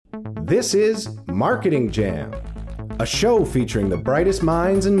This is Marketing Jam, a show featuring the brightest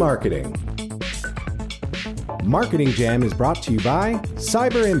minds in marketing. Marketing Jam is brought to you by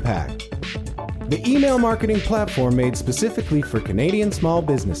Cyber Impact, the email marketing platform made specifically for Canadian small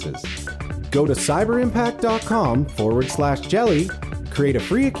businesses. Go to cyberimpact.com/jelly, create a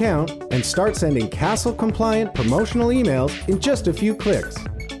free account, and start sending CASL-compliant promotional emails in just a few clicks.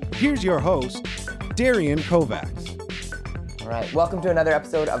 Here's your host, Darian Kovacs. All right, welcome to another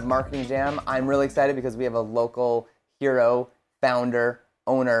episode of Marketing Jam. I'm really excited because we have a local hero, founder,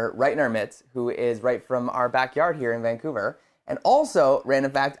 owner right in our midst who is right from our backyard here in Vancouver. And also,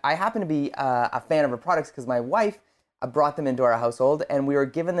 random fact, I happen to be a fan of her products because my wife brought them into our household and we were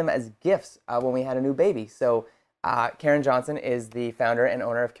given them as gifts when we had a new baby. So Karen Johnson is the founder and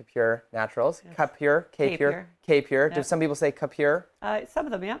owner of Kapure Naturals. Yes. Kapure, K-Pure, K-Pure. Yep. Do some people say Kapure? Some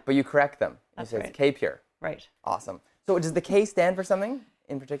of them, yeah. But you correct them. That's you say right. It's K-Pure. Right. Awesome. So does the K stand for something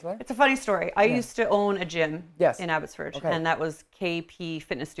in particular? It's a funny story. I used to own a gym in Abbotsford, and that was KP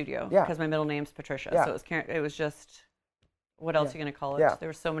Fitness Studio because my middle name's Patricia. So it was just, what else are you going to call it? There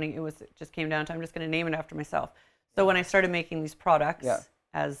were so many, it just came down to, I'm just going to name it after myself. So when I started making these products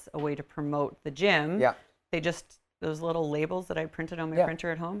as a way to promote the gym, they just, those little labels that I printed on my printer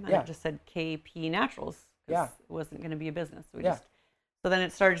at home, and it just said KP Naturals, because it wasn't going to be a business. So then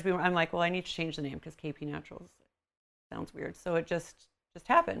it started to be, I'm like, well, I need to change the name because KP Naturals sounds weird. So it just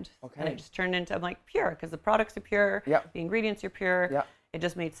happened. And it just turned into, I'm like, pure, because the products are pure, the ingredients are pure. It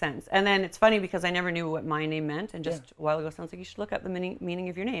just made sense. And then it's funny because I never knew what my name meant. And just a while ago, someone's like, you should look up the meaning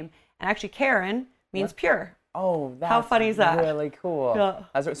of your name. And actually, Karen means pure. Oh, that's how funny is that? Really cool. Yeah.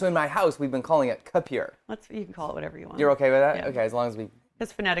 So in my house, we've been calling it Kapure. You can call it whatever you want. You're okay with that? Yeah. Okay, as long as we...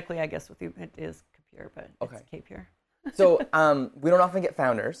 Because phonetically, I guess with you, it is Kapure, but it's K-Pure. So we don't often get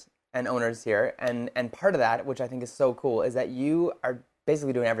founders and owners here, and part of that, which I think is so cool, is that you are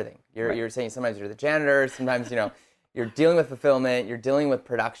basically doing everything. You're saying sometimes you're the janitor, sometimes you're dealing with fulfillment, you're dealing with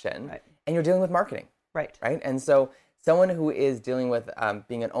production, and you're dealing with marketing. Right. And so someone who is dealing with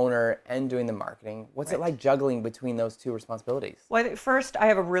being an owner and doing the marketing, what's it like juggling between those two responsibilities? Well, first, I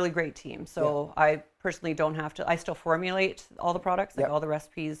have a really great team. So I personally don't have to, I still formulate all the products, like all the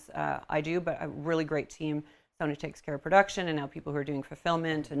recipes I do, but a really great team. Someone who takes care of production, and now people who are doing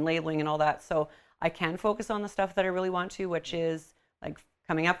fulfillment and labeling and all that. So I can focus on the stuff that I really want to, which is like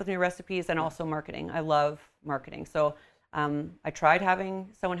coming up with new recipes and also marketing. I love marketing. So I tried having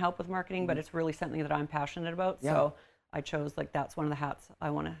someone help with marketing, but it's really something that I'm passionate about. So I chose, like, that's one of the hats I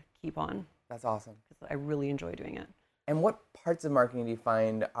want to keep on. That's awesome. Because I really enjoy doing it. And what parts of marketing do you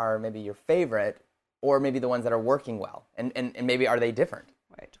find are maybe your favorite, or maybe the ones that are working well? And maybe are they different?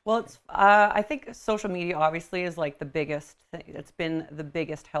 Right. Well, it's I think social media obviously is like the biggest thing. It's been the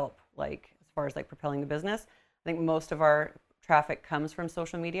biggest help, like as far as like propelling the business. I think most of our traffic comes from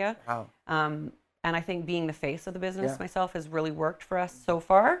social media. Wow. And I think being the face of the business myself has really worked for us so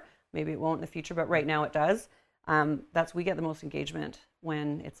far. Maybe it won't in the future, but right now it does. We get the most engagement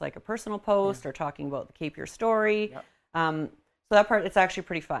when it's like a personal post or talking about the Kapure story. So that part, it's actually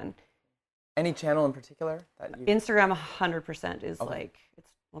pretty fun. Any channel in particular? Instagram 100% is like,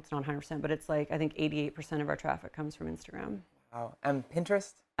 it's not 100%, but it's like, I think 88% of our traffic comes from Instagram. Wow. And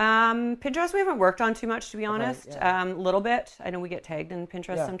Pinterest? Pinterest we haven't worked on too much, to be honest. A little bit. I know we get tagged in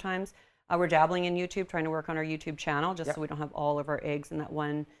Pinterest sometimes. We're dabbling in YouTube, trying to work on our YouTube channel, just so we don't have all of our eggs in that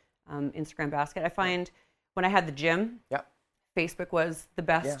one Instagram basket. I find when I had the gym, Facebook was the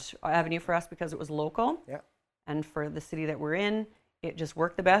best avenue for us because it was local. And for the city that we're in, it just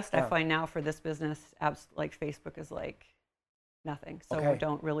worked the best. I find now for this business, like Facebook is like nothing. So we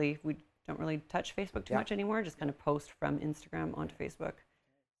don't really touch Facebook too much anymore. Just kind of post from Instagram onto Facebook.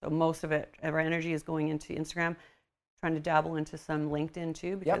 So most of our energy is going into Instagram. Trying to dabble into some LinkedIn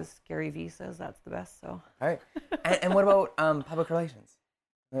too, because Gary Vee says that's the best. So. All right. And what about public relations?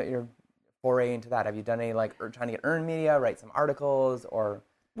 Your foray into that. Have you done any trying to get earned media, write some articles, or?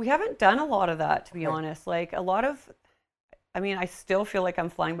 We haven't done a lot of that, to be honest. Like a lot of. I still feel like I'm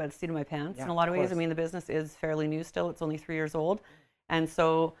flying by the seat of my pants in a lot of ways. The business is fairly new still. It's only 3 years old. And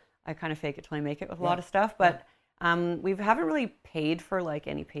so I kind of fake it till I make it with a lot of stuff. But we haven't really paid for like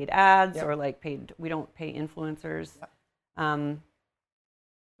any paid ads or like we don't pay influencers.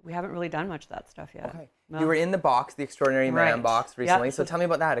 We haven't really done much of that stuff yet. Okay. No. You were in the box, the Extraordinary Man box recently. So tell me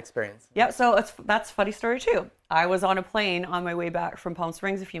about that experience. Yeah, so that's a funny story too. I was on a plane on my way back from Palm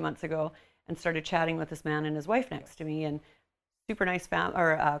Springs a few months ago and started chatting with this man and his wife next to me, and super nice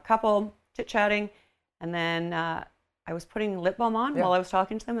couple, chit-chatting. And then I was putting lip balm on while I was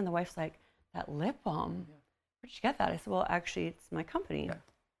talking to them, and the wife's like, that lip balm, where'd you get that? I said, well, actually, it's my company.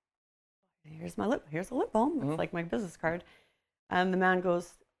 Here's a lip balm. It's like my business card. And the man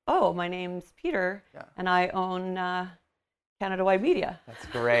goes, oh, my name's Peter, and I own Canada Wide Media. That's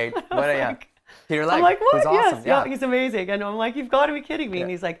great. Peter Legge. I'm like, what? Awesome. Yes, yeah, he's amazing. And I'm like, you've got to be kidding me.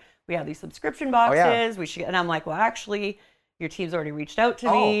 And he's like, we have these subscription boxes. We should. And I'm like, well, actually, your team's already reached out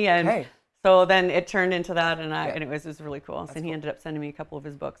to me. And so then it turned into that, and it was really cool. And he ended up sending me a couple of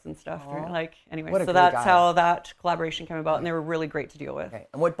his books and stuff. Anyway, so that's how that collaboration came about, and they were really great to deal with. Okay.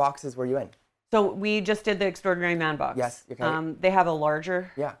 And what boxes were you in? So we just did the Extraordinary Man box. Yes. Okay. They have a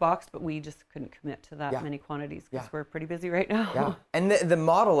larger box, but we just couldn't commit to that many quantities because we're pretty busy right now. Yeah. And the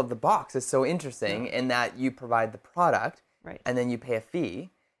model of the box is so interesting in that you provide the product, and then you pay a fee,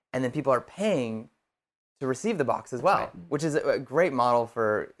 and then people are paying to receive the box as well, which is a great model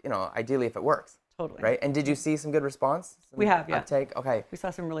for, ideally if it works. Totally. Right? And did you see some good response? We have, uptake? Okay. We saw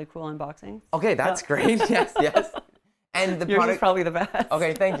some really cool unboxings. Okay, that's great. Yes. And the yours product is probably the best.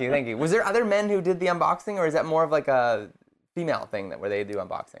 Okay, thank you. Was there other men who did the unboxing, or is that more of like a female thing where they do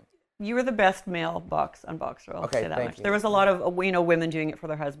unboxing? You were the best male box unboxer. I'll say that much. There was a lot of women doing it for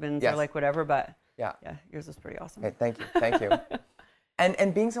their husbands or like whatever, but yeah, yours was pretty awesome. Okay, thank you.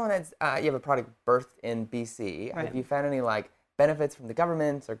 And being someone that's you have a product birthed in BC, have you found any like benefits from the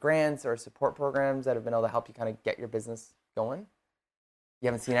government or grants or support programs that have been able to help you kind of get your business going? You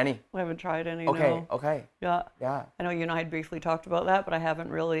haven't seen any? I haven't tried any. Okay. Yeah. I know you and I had briefly talked about that, but I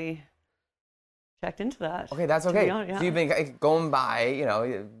haven't really checked into that. Okay, that's okay. So you've been going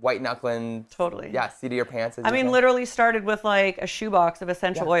by, white knuckling. Totally. Yeah, seat of your pants. Literally started with like a shoebox of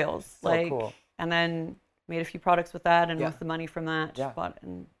essential oils. So cool. And then made a few products with that, and with the money from that, bought.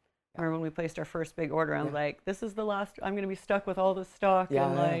 And I remember when we placed our first big order, I was like, this is the last, I'm going to be stuck with all this stock.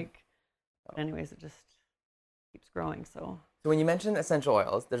 Anyways, it just keeps growing, So when you mention essential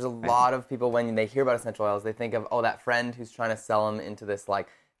oils, there's a lot of people, when they hear about essential oils, they think of, that friend who's trying to sell them into this like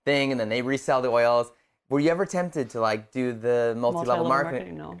thing, and then they resell the oils. Were you ever tempted to like do the multi-level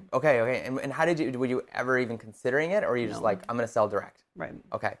marketing? No. Okay. And how were you ever even considering it, or are you just like, I'm going to sell direct? Right.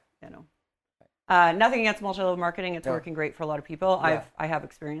 Okay. Yeah, no. Nothing against multi-level marketing. It's working great for a lot of people. I have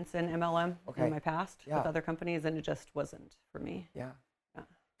experience in MLM in my past with other companies, and it just wasn't for me. Yeah.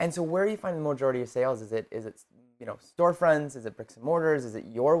 And so where do you find the majority of sales? Is it storefronts? Is it bricks and mortars? Is it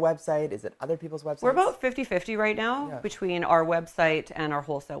your website? Is it other people's websites? We're about 50-50 right now between our website and our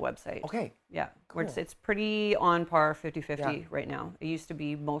wholesale website. Okay. Yeah. Cool. It's pretty on par 50-50 right now. It used to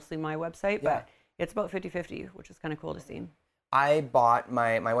be mostly my website, but it's about 50-50, which is kind of cool to see. I bought,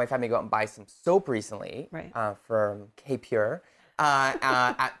 my wife had me go out and buy some soap recently from K-Pure.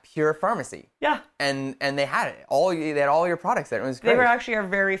 At Pure Pharmacy. Yeah. And they had it. They had all your products there. It was great. They were actually our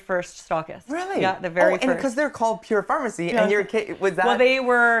very first stockist. Really? Yeah, the very first. And because they're called Pure Pharmacy, and was that? Well, they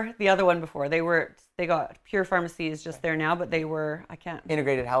were the other one before. They got Pure Pharmacy is just there now, but they were,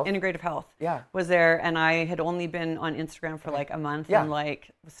 Integrative Health? Integrative Health. Was there, and I had only been on Instagram for like a month and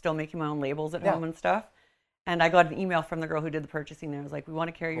like was still making my own labels at home and stuff. And I got an email from the girl who did the purchasing there. I was like, we want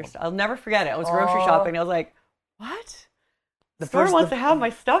to carry your stuff. I'll never forget it. I was grocery shopping. I was like, what? The store wants to have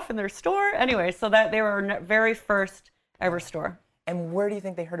my stuff in their store. Anyway, so that they were our very first ever store. And where do you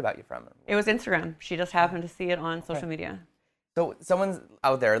think they heard about you from? It was Instagram. She just happened to see it on social media. So someone's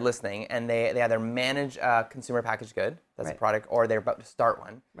out there listening, and they either manage a consumer packaged good, that's a product, or they're about to start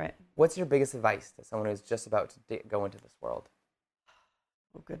one. Right. What's your biggest advice to someone who's just about to go into this world?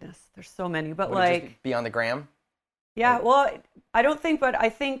 Oh, goodness. There's so many. But just be on the gram? Yeah, well, I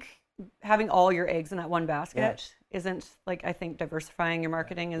think having all your eggs in that one basket isn't, I think diversifying your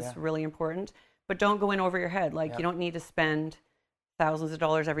marketing is really important. But don't go in over your head. You don't need to spend thousands of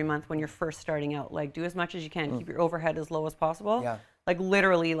dollars every month when you're first starting out. Do as much as you can. Keep your overhead as low as possible. Yeah.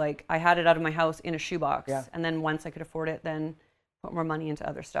 Literally, I had it out of my house in a shoebox. Yeah. And then once I could afford it, then put more money into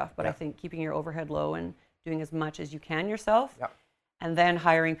other stuff. But I think keeping your overhead low and doing as much as you can yourself. Yeah. And then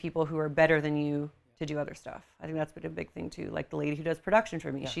hiring people who are better than you to do other stuff. I think that's been a big thing too. Like the lady who does production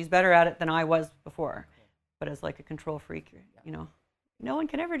for me, she's better at it than I was before. But as a control freak, no one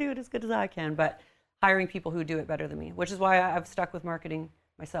can ever do it as good as I can. But hiring people who do it better than me, which is why I've stuck with marketing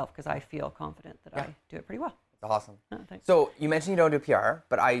myself, because I feel confident that I do it pretty well. That's awesome. Oh, thanks. So you mentioned you don't do PR,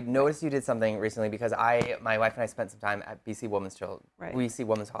 but I noticed you did something recently because my wife and I spent some time at BC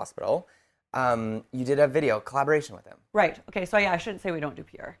Women's Hospital. You did a video collaboration with them. Right. Okay. So I shouldn't say we don't do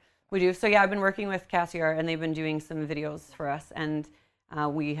PR. We do. So I've been working with Cassiar, and they've been doing some videos for us, and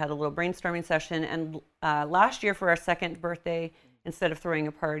we had a little brainstorming session. And last year for our second birthday, instead of throwing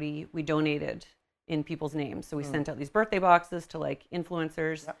a party, we donated in people's names. So we sent out these birthday boxes to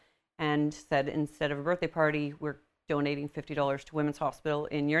influencers, and said instead of a birthday party, we're donating $50 to Women's Hospital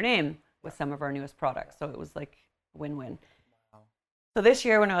in your name with some of our newest products. So it was win-win. So this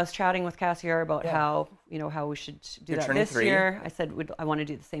year, when I was chatting with Cassiar about how we should do that this year, I said I want to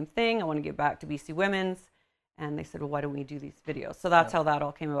do the same thing. I want to give back to BC Women's, and they said, well, why don't we do these videos? So that's how that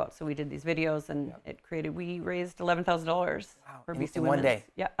all came about. So we did these videos, and we raised $11,000 for BC Women's. In one day.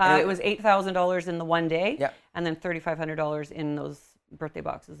 Yeah, it was $8,000 in the one day, and then $3,500 in those birthday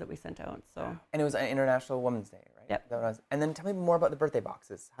boxes that we sent out. So. And it was an International Women's Day, right? Yep. And then tell me more about the birthday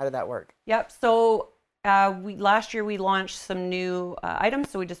boxes. How did that work? Yep. So. Last year we launched some new items,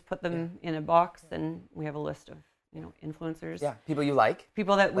 so we just put them in a box, and we have a list of influencers. Yeah, people you like.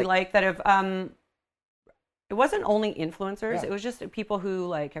 People that we like that have. It wasn't only influencers; it was just people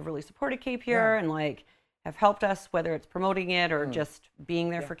who have really supported Cape Here and have helped us, whether it's promoting it or just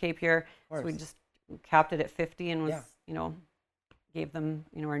being there for Cape Here. So we just capped it at 50 and was gave them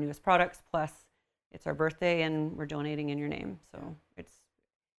our newest products. Plus, it's our birthday, and we're donating in your name, so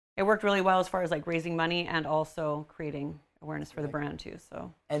it worked really well as far as raising money and also creating awareness for the brand too.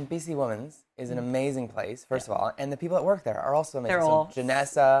 So. And BC Women's is an amazing place, first of all, and the people that work there are also amazing. They're all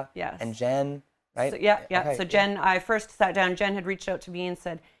Janessa and Jen, right? So, Okay, so Jen, I first sat down. Jen had reached out to me and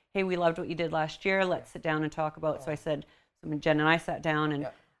said, "Hey, we loved what you did last year. Let's sit down and talk about." So I said, Jen and I sat down and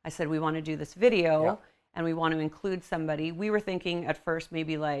I said, we want to do this video and we want to include somebody. We were thinking at first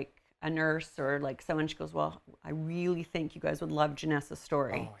maybe a nurse or someone. She goes, well, I really think you guys would love Janessa's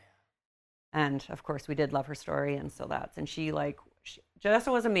story. Oh, yeah. And of course we did love her story. And so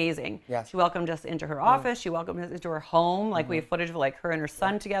Janessa was amazing. Yes. She welcomed us into her office. She welcomed us into her home. We have footage of her and her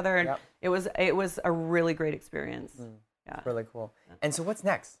son together. And it was a really great experience. Yeah. Really cool. And so what's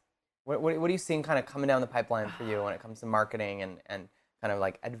next? What are you seeing kind of coming down the pipeline for you when it comes to marketing and kind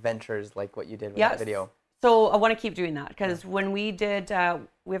of adventures like what you did with that video? So I want to keep doing that because when we did,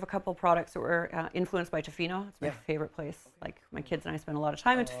 we have a couple of products that were influenced by Tofino. It's my favorite place. My kids and I spend a lot of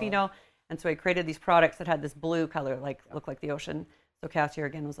time in Tofino. And so I created these products that had this blue color, looked like the ocean. So Cassiar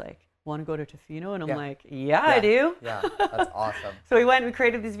again was like, want to go to Tofino? And I'm like, I do. Yeah, that's awesome. So we went and we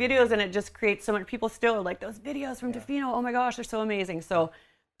created these videos, and it just creates so much. People still are like, those videos from Tofino, oh my gosh, they're so amazing. So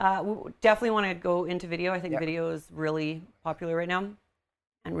we definitely want to go into video. I think video is really popular right now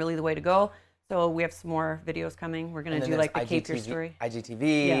and really the way to go. So we have some more videos coming. We're going to do the Cape Here story.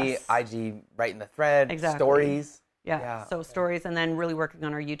 IGTV, IG right in the thread, stories. Yeah, so stories, and then really working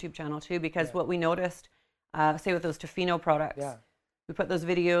on our YouTube channel too, because what we noticed, say with those Tofino products, we put those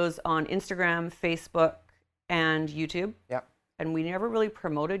videos on Instagram, Facebook, and YouTube. Yeah. And we never really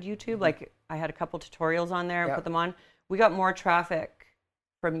promoted YouTube. I had a couple tutorials on there and put them on. We got more traffic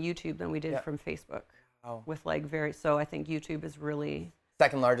from YouTube than we did from Facebook. Oh. With so I think YouTube is really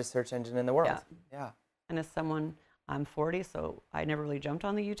second largest search engine in the world. Yeah. And as someone, I'm 40, so I never really jumped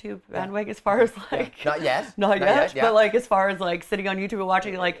on the YouTube bandwagon as far as Not yet. Not yet. But as far as sitting on YouTube and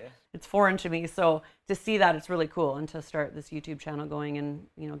watching it's foreign to me. So to see that, it's really cool, and to start this YouTube channel going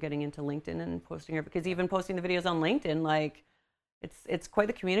and getting into LinkedIn and posting it, because even posting the videos on LinkedIn, it's quite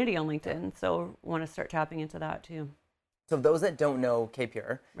the community on LinkedIn. So want to start tapping into that too. So those that don't know Cape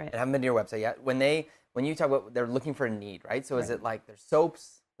Here and haven't been to your website yet, when you talk about they're looking for a need, right? So is it there's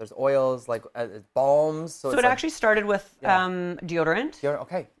soaps? There's oils, balms. So it actually started with deodorant.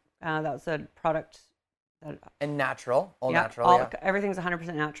 Okay. That was a product. And natural, all natural. Everything's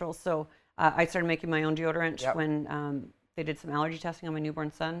 100% natural. So I started making my own deodorant when they did some allergy testing on my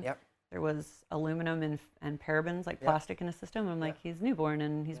newborn son. Yep. There was aluminum and parabens, plastic in his system. I'm like, he's newborn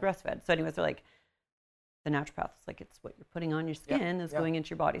and he's breastfed. So anyways, they're like, the naturopath's it's what you're putting on your skin is going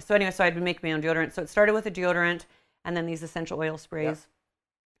into your body. So anyway, so I'd been making my own deodorant. So it started with a deodorant and then these essential oil sprays. Yep.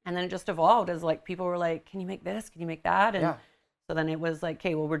 And then it just evolved as people were like, can you make this? Can you make that? And so then it was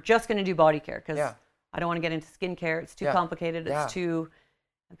okay, well, we're just going to do body care because I don't want to get into skincare. It's too complicated. It's too,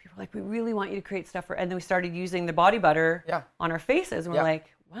 and people were like, we really want you to create stuff and then we started using the body butter on our faces. And we're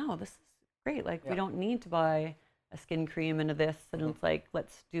like, wow, this is great. We don't need to buy a skin cream into this. And it's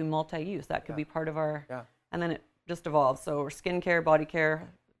let's do multi-use. That could be part of our, and then it just evolved. So we're skincare, body care,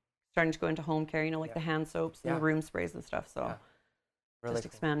 starting to go into home care, the hand soaps and the room sprays and stuff. So. Really just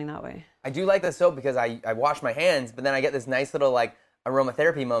expanding that way. I do like the soap because I wash my hands, but then I get this nice little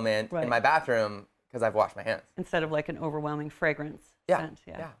aromatherapy moment in my bathroom because I've washed my hands. Instead of an overwhelming fragrance scent.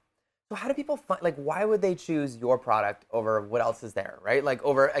 Yeah. So how do people find, why would they choose your product over what else is there, right?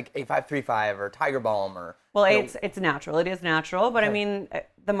 Over A535 or Tiger Balm or... Well, it's natural. It is natural, but I mean,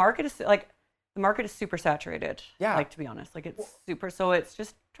 the market is super saturated. Yeah. To be honest, it's super, so it's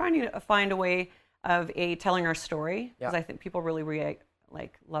just trying to find a way of telling our story, because I think people really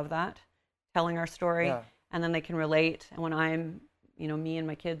love that, telling our story, and then they can relate. And when I'm, me and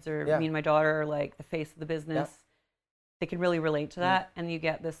my kids or me and my daughter are the face of the business, they can really relate to that. And you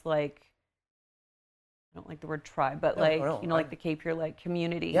get this I don't like the word tribe, but like the Cape Pure like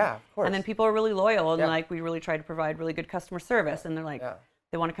community. Yeah, of course. And then people are really loyal, and like we really try to provide really good customer service, and they're like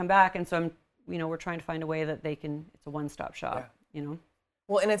they want to come back, and so we're trying to find a way that they can. It's a one-stop shop,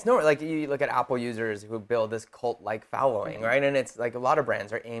 Well, and it's no like you look at Apple users who build this cult-like following, right? And it's like a lot of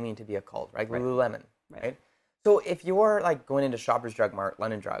brands are aiming to be a cult, right? Lululemon, right? So if you're like going into Shoppers Drug Mart,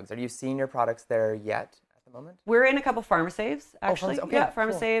 London Drugs, are you seeing your products there yet? Moment? We're in a couple PharmaSaves, actually. Okay, yeah,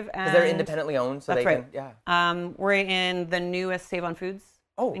 PharmaSave. Because they're independently owned, so that's they right. can, we're in the newest Save on Foods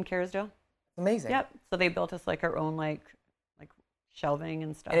in Kerrisdale. Amazing. Yep. So they built us like our own like shelving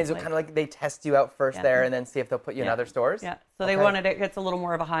and stuff. And is it kind of like they test you out first there and then see if they'll put you in other stores? Yeah. So they wanted it's a little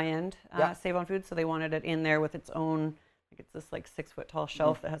more of a high-end Save on Foods, so they wanted it in there with its own, it's this like 6-foot tall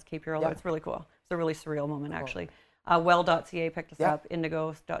shelf that has Cape Pure. It's really cool. It's a really surreal moment, actually. Well.ca picked us up.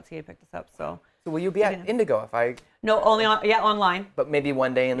 Indigo.ca picked us up. So will you be at Indigo if I... No, only online. But maybe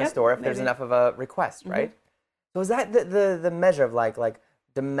one day in the store if there's enough of a request, right? So is that the measure of like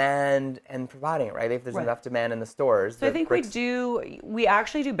demand and providing it, right? If there's enough demand in the stores. So I think we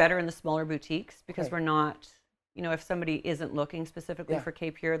actually do better in the smaller boutiques because we're not, if somebody isn't looking specifically for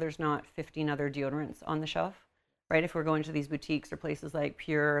Cape Pure, there's not 15 other deodorants on the shelf, right? If we're going to these boutiques or places like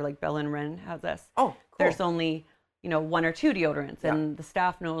Pure, like Bell and Wren has us. Oh, cool. There's only... 1 or 2 deodorants, and the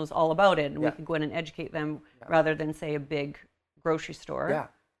staff knows all about it, and we can go in and educate them rather than say a big grocery store,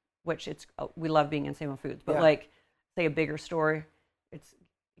 which we love being in Save on Foods, but like say a bigger store, it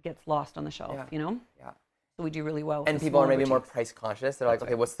gets lost on the shelf, So we do really well. And people are maybe more price conscious. They're like,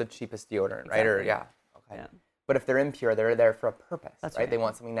 okay, what's the cheapest deodorant, right? Or But if they're impure, they're there for a purpose, right? They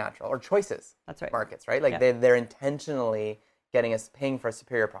want something natural or choices. That's right. Markets, right? Like they're intentionally paying for a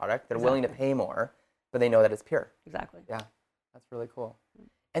superior product. They're willing to pay more. But they know that it's pure. Exactly. Yeah, that's really cool.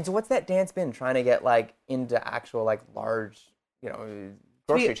 And so what's that dance been trying to get like into actual like large,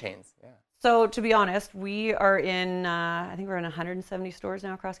 grocery chains? Yeah. So to be honest, we are in, I think we're in 170 stores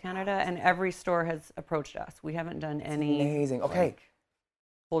now across Canada, and every store has approached us. We haven't done any amazing. Okay.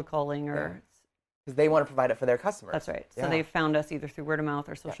 Cold calling or... Because they want to provide it for their customers. That's right. So they've found us either through word of mouth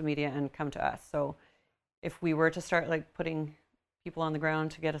or social media and come to us. So if we were to start like putting people on the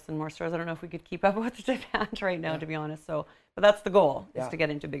ground to get us in more stores, I don't know if we could keep up with the demand right now, to be honest. So, but that's the goal, is to get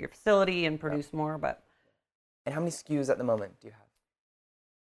into a bigger facility and produce more. But and how many SKUs at the moment do you have?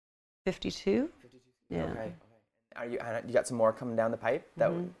 52. 52. Yeah. Okay. Are you got some more coming down the pipe?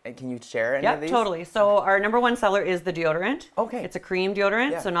 And can you share any of these? Yeah, totally. So our number one seller is the deodorant. Okay. It's a cream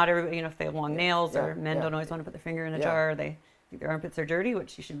deodorant. So not everybody, if they have long nails or men don't always want to put their finger in a jar, they think their armpits are dirty,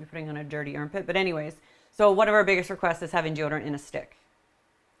 which you should be putting on a dirty armpit. But anyways. So one of our biggest requests is having deodorant in a stick,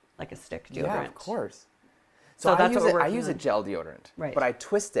 like a stick deodorant. Yeah, of course. So I use a gel deodorant, but I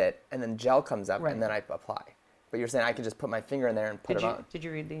twist it and then gel comes up and then I apply. But you're saying I could just put my finger in there and put it on. Did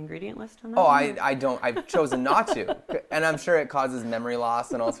you read the ingredient list on that? Oh, I don't. I've chosen not to. And I'm sure it causes memory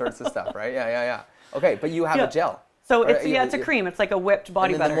loss and all sorts of stuff, right? Yeah. Okay, but you have a gel. So it's a cream. It's like a whipped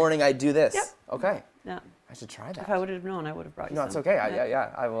body butter. In the morning I do this. Yep. Okay. Yeah. I should try that. If I would have known, I would have brought you some. No, it's okay.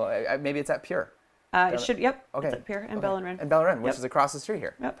 I will. Maybe it's at Pure. It should, okay. It's at Pure and Bell and Wren. And Bell and Wren, which is across the street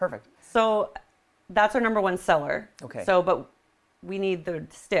here. Yep. Perfect. So that's our number one seller. Okay. So, but we need the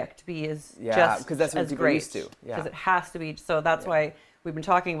stick to be because that's what people used to. Yeah. Because it has to be. So that's why we've been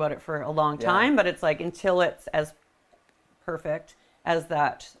talking about it for a long time. But it's like until it's as perfect as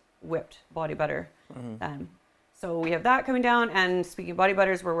that whipped body butter. So we have that coming down. And speaking of body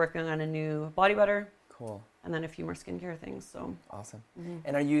butters, we're working on a new body butter. Cool. And then a few more skincare things. So awesome.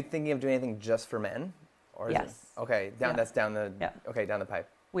 And are you thinking of doing anything just for men? Or is yes. It, okay. That's down the down the pipe.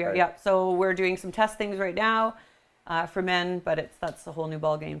 We are. Yeah. So we're doing some test things right now for men, but that's a whole new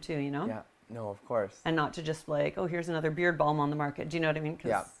ball game too. Yeah. No, of course. And not to just like, oh, here's another beard balm on the market. Do you know what I mean?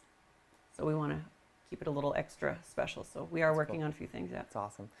 Yeah. So we want to keep it a little extra special. So we are working on a few things. Yeah. That's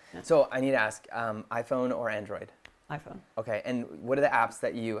awesome. Yeah. So I need to ask, iPhone or Android? iPhone. Okay, and what are the apps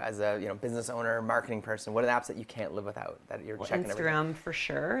that you, as a business owner, marketing person, what are the apps that you can't live without that you're checking? Instagram for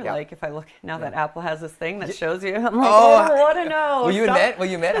sure. Yeah. Like if I look now that Apple has this thing that shows you, I'm like, I want to know. Will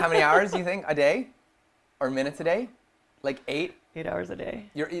you admit how many hours do you think a day, or minutes a day? Like 8? 8 hours a day.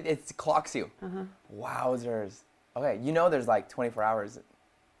 It clocks you. Wowzers. Okay, there's like 24 hours.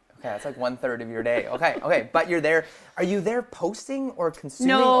 Okay, that's like 1/3 of your day. Okay, but you're there. Are you there posting or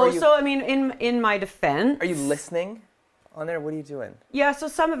consuming? No, so I mean, in my defense. Are you listening on there? What are you doing? Yeah, so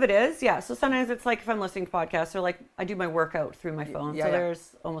some of it is. Yeah, so sometimes it's like if I'm listening to podcasts or like I do my workout through my phone. So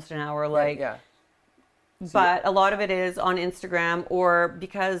there's almost an hour like. Yeah. But a lot of it is on Instagram or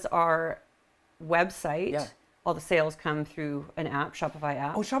because our website all the sales come through an app, Shopify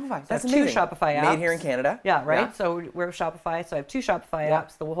app. Oh, Shopify. That's amazing. 2 Shopify apps. Made here in Canada. Yeah, right? Yeah. So we're Shopify. So I have 2 Shopify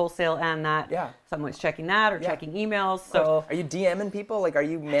apps, the wholesale and that. Yeah. So I'm always checking that or checking emails. So are you DMing people? Like, are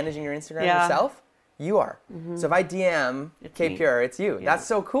you managing your Instagram yourself? You are. Mm-hmm. So if I DM K Pure, it's you. Yeah. That's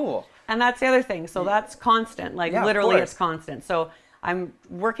so cool. And that's the other thing. So that's constant. Like literally it's constant. So I'm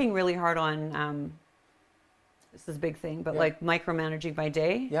working really hard on this is a big thing, but like micromanaging my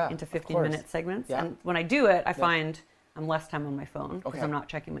day into 15-minute segments. Yeah. And when I do it, I find I'm less time on my phone because I'm not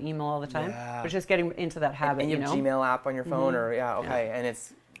checking my email all the time. Yeah. But just getting into that habit, and you have Gmail app on your phone or and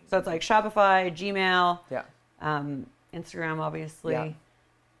it's so it's like Shopify, Gmail, Instagram obviously. Yeah.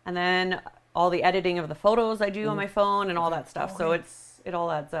 And then all the editing of the photos I do on my phone and all that stuff. So it all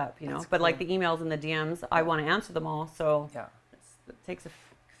adds up, you know. That's but like the emails and the DMs, I want to answer them all. So it takes a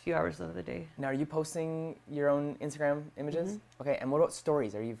few hours of the day. Now, are you posting your own Instagram images? Mm-hmm. Okay, and what about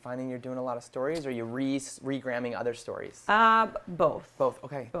stories? Are you finding you're doing a lot of stories, or are you regramming other stories? Both. Both,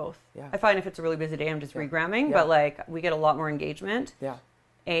 okay. Both. Yeah. I find if it's a really busy day, I'm just regramming, but like we get a lot more engagement. Yeah.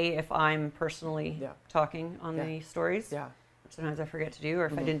 If I'm personally talking on the stories. Yeah. Which sometimes I forget to do, or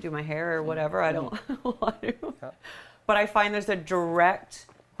if I didn't do my hair or whatever, I don't want to. Yeah. But I find there's a direct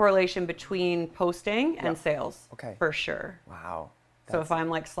correlation between posting and sales. Okay. For sure. Wow. So if I'm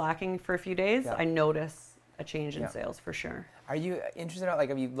like slacking for a few days, I notice a change in sales for sure. Are you interested in, like,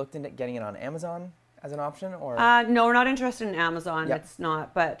 have you looked into getting it on Amazon as an option, or? No, we're not interested in Amazon. It's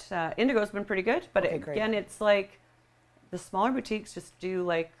not, but Indigo's been pretty good. But again, it's like the smaller boutiques just do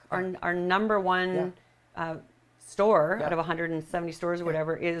like our number one store out of 170 stores or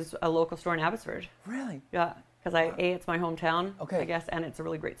whatever is a local store in Abbotsford. Really? Yeah, because it's my hometown, I guess, and it's a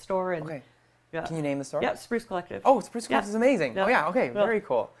really great store. And yeah. Can you name the store? Yeah, Spruce Collective. Oh, Spruce Collective is amazing. Yeah. Oh yeah, okay, very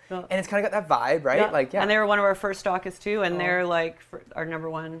cool. Yeah. And it's kind of got that vibe, right? And they were one of our first stockists too, and they're like our number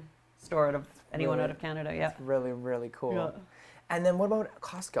one store out of anyone out of Canada. Yeah. It's really, really cool. Yeah. And then what about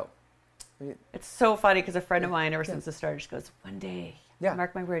Costco? It's so funny because a friend of mine, ever since the start, just goes, one day,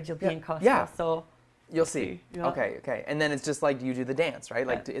 mark my words, you'll be in Costco. Yeah. So you'll see. Yeah. Okay. And then it's just like, you do the dance, right?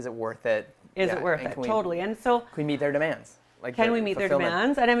 Like, is it worth it? Is it worth it? Totally. And so can we meet their demands? Like, can we meet their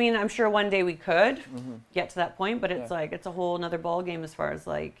demands? And I mean, I'm sure one day we could get to that point, but it's like, it's a whole nother ball game as far as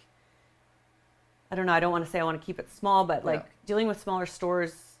like, I don't know, I don't want to say I want to keep it small, but like dealing with smaller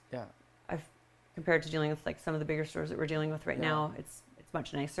stores, I've compared to dealing with like some of the bigger stores that we're dealing with right now, it's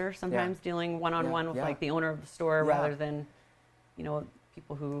much nicer sometimes dealing one-on-one with like the owner of the store rather than, you know,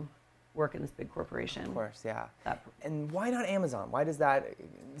 people who work in this big corporation. Of course, yeah. And why not Amazon? Why does that,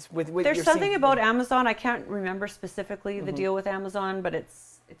 with there's something about Amazon, I can't remember specifically the deal with Amazon, but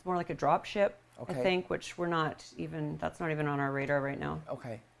it's more like a drop ship, I think, which that's not even on our radar right now.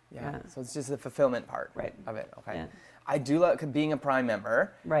 Okay, yeah. So it's just the fulfillment part of it, okay. Yeah. I do love being a Prime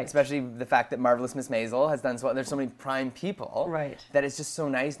member, especially the fact that Marvelous Miss Maisel has done so well. There's so many Prime people that it's just so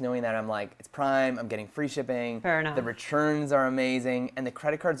nice knowing that I'm like, it's Prime, I'm getting free shipping, fair enough. The returns are amazing, and the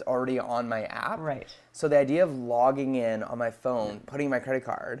credit card's already on my app. Right. So the idea of logging in on my phone, putting my credit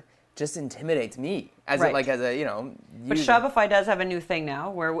card, just intimidates me as a, you know. But Shopify does have a new thing now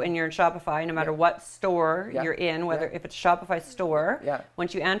where when you're in Shopify, no matter what store you're in, whether if it's a Shopify store,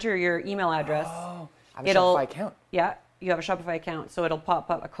 once you enter your email address, I have a Shopify account. Yeah, you have a Shopify account, so it'll pop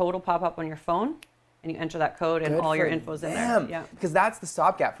up, a code will pop up on your phone, and you enter that code, and all your info's in there. Yeah, because that's the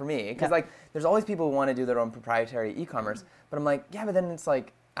stopgap for me. Because like, there's always people who want to do their own proprietary e-commerce, but I'm like, but then it's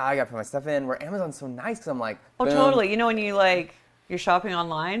like, I gotta put my stuff in. Where Amazon's so nice, because I'm like, boom. Totally. You know, when you're shopping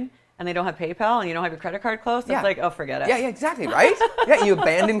online and they don't have PayPal and you don't have your credit card close, it's like, oh, forget it. Yeah, exactly, right? You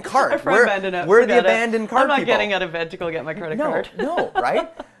abandon cart. We're the abandoned cart people. I'm not getting out of bed to go get my credit card. No,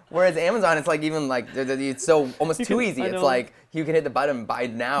 right? Whereas Amazon, it's like even like it's so almost too easy. It's like you can hit the button, buy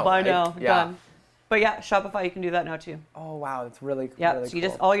now. Buy now, done. But yeah, Shopify, you can do that now too. Oh wow, that's really cool. Yeah, really so you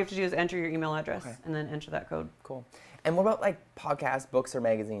all you have to do is enter your email address and then enter that code. Cool. And what about like podcasts, books, or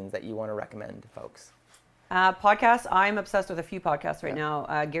magazines that you want to recommend to folks? Podcasts, I'm obsessed with a few podcasts right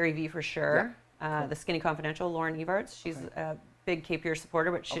now. Gary Vee for sure. The Skinny Confidential, Lauren Evarts. She's a big K Pure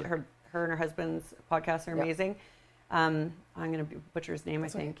supporter, but her and her husband's podcasts are amazing. I'm going to butcher his name, I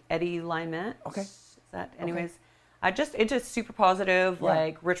think. Eddie Lymet. Okay. Is that, anyways. It's just super positive,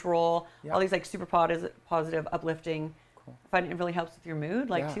 like Rich Roll, all these like super positive, uplifting. Cool. I find it really helps with your mood,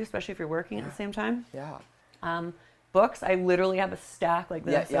 too, especially if you're working at the same time. Yeah. Books, I literally have a stack like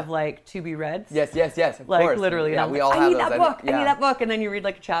this of like to be reads. Yes, of like, course. Literally. Yeah, we all have those. I need that book. And then you read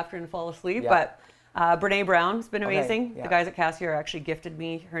like a chapter and fall asleep. But Brene Brown's been amazing. The guys at Cassiar actually gifted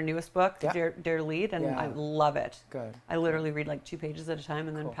me her newest book, Dare to Lead, and I love it. Good. I literally read like 2 pages at a time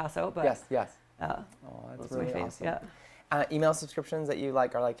and then pass out. But yes. Oh, that's really awesome. Yeah. Email subscriptions that you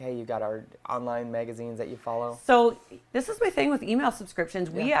like are like, hey, you got our online magazines that you follow? So this is my thing with email subscriptions.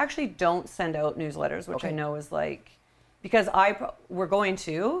 We actually don't send out newsletters, which I know is like, because we're going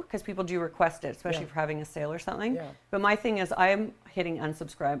to, because people do request it, especially for having a sale or something. Yeah. But my thing is I'm hitting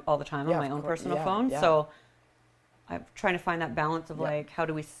unsubscribe all the time on my own personal phone. Yeah. So I'm trying to find that balance of like, how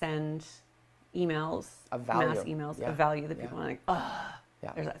do we send emails, mass emails of value that people are like,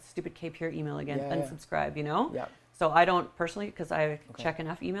 there's that stupid K-Pure email again, unsubscribe, you know? Yeah. So I don't personally, because I check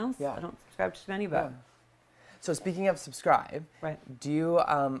enough emails, I don't subscribe to many, but. Yeah. So speaking of subscribe, do you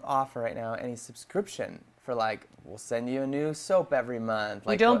offer right now any subscription for like, we'll send you a new soap every month?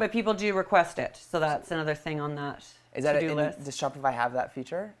 Like, we don't, but people do request it. So that's another thing on that to-do list. Does Shopify have that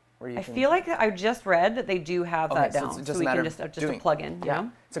feature? I feel like I just read that they do have that down. So we can just a plug-in, you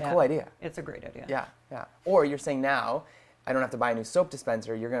know? It's a cool idea. It's a great idea. Yeah, yeah. Or you're saying now, I don't have to buy a new soap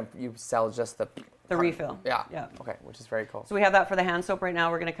dispenser. You sell just the refill. Yeah. Okay, which is very cool. So we have that for the hand soap right now.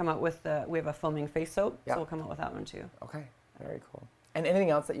 We're going to come out with we have a foaming face soap, so we'll come out with that one too. Okay, very cool. And anything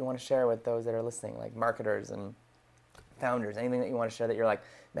else that you want to share with those that are listening, like marketers and founders? Anything that you want to share that you're like,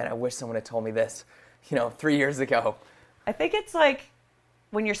 man, I wish someone had told me this, 3 years ago? I think it's like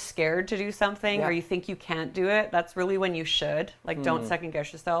when you're scared to do something or you think you can't do it. That's really when you should. Like, don't second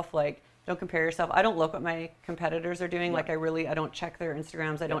guess yourself. Like, don't compare yourself. I don't look what my competitors are doing. Like, I don't check their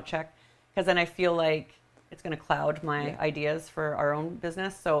Instagrams. I don't check, because then I feel like it's going to cloud my ideas for our own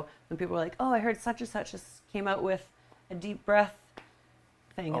business. So when people are like, oh, I heard such and such just came out with a deep breath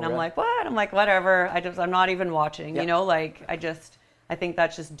thing. And I'm like, what? I'm like, whatever. I'm not even watching, like I think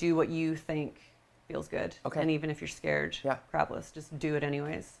that's just do what you think feels good. Okay. And even if you're scared, crapless, just do it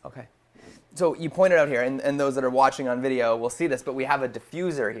anyways. Okay. So you pointed out here, and those that are watching on video will see this, but we have a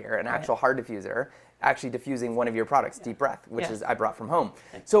diffuser here, an actual hard diffuser, actually diffusing one of your products, Deep Breath, which is I brought from home.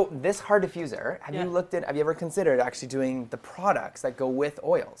 So this hard diffuser, have you ever considered actually doing the products that go with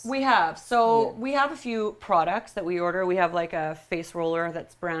oils? We have. So we have a few products that we order. We have like a face roller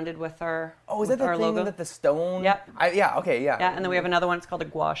that's branded with our logo. Oh, is that the thing logo? That the stone? Yep. Yeah, and then we have another one, it's called a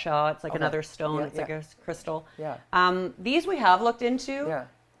gua sha. It's like another stone. It's like a crystal. Yeah. These we have looked into. Yeah.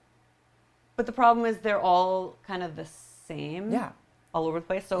 But the problem is they're all kind of the same. Yeah. All over the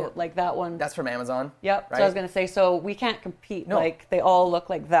place. So like that one. That's from Amazon. Yep. Right? So I was going to say, so we can't compete. No. Like they all look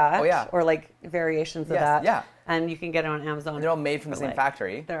like that. Oh, yeah. Or like variations of that. Yeah. And you can get it on Amazon. And they're all made from the same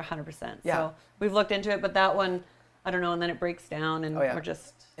factory. They're 100%. Yeah. So we've looked into it, but that one, I don't know, and then it breaks down and we're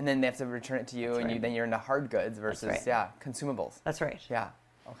just. And then they have to return it to you and then you're into hard goods versus, consumables. That's right. Yeah.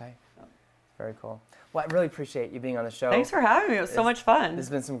 Okay. Very cool. Well, I really appreciate you being on the show. Thanks for having me. It was so much fun. There's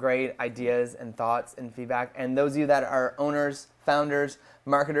been some great ideas and thoughts and feedback. And those of you that are owners, founders,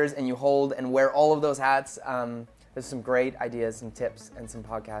 marketers, and you hold and wear all of those hats, there's some great ideas, some tips, and some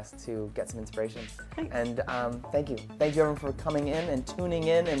podcasts to get some inspiration. Thanks. And thank you. Thank you, everyone, for coming in and tuning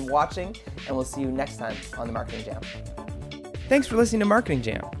in and watching. And we'll see you next time on the Marketing Jam. Thanks for listening to Marketing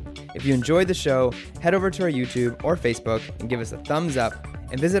Jam. If you enjoyed the show, head over to our YouTube or Facebook and give us a thumbs up,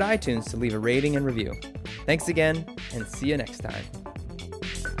 and visit iTunes to leave a rating and review. Thanks again, and see you next time.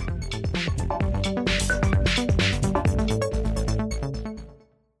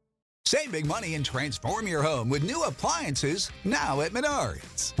 Save big money and transform your home with new appliances now at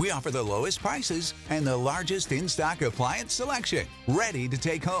Menards. We offer the lowest prices and the largest in-stock appliance selection, ready to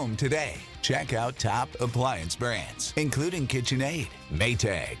take home today. Check out top appliance brands, including KitchenAid,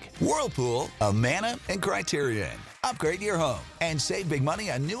 Maytag, Whirlpool, Amana, and Criterion. Upgrade your home and save big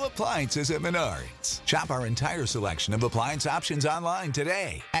money on new appliances at Menards. Shop our entire selection of appliance options online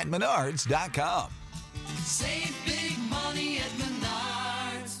today at Menards.com. Save big money at Menards.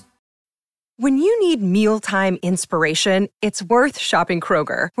 When you need mealtime inspiration, it's worth shopping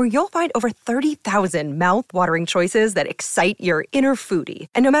Kroger, where you'll find over 30,000 mouth-watering choices that excite your inner foodie.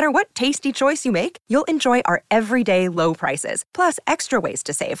 And no matter what tasty choice you make, you'll enjoy our everyday low prices, plus extra ways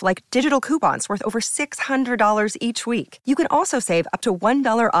to save, like digital coupons worth over $600 each week. You can also save up to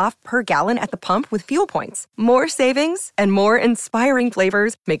 $1 off per gallon at the pump with fuel points. More savings and more inspiring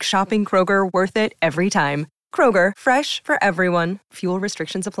flavors make shopping Kroger worth it every time. Kroger, fresh for everyone. Fuel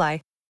restrictions apply.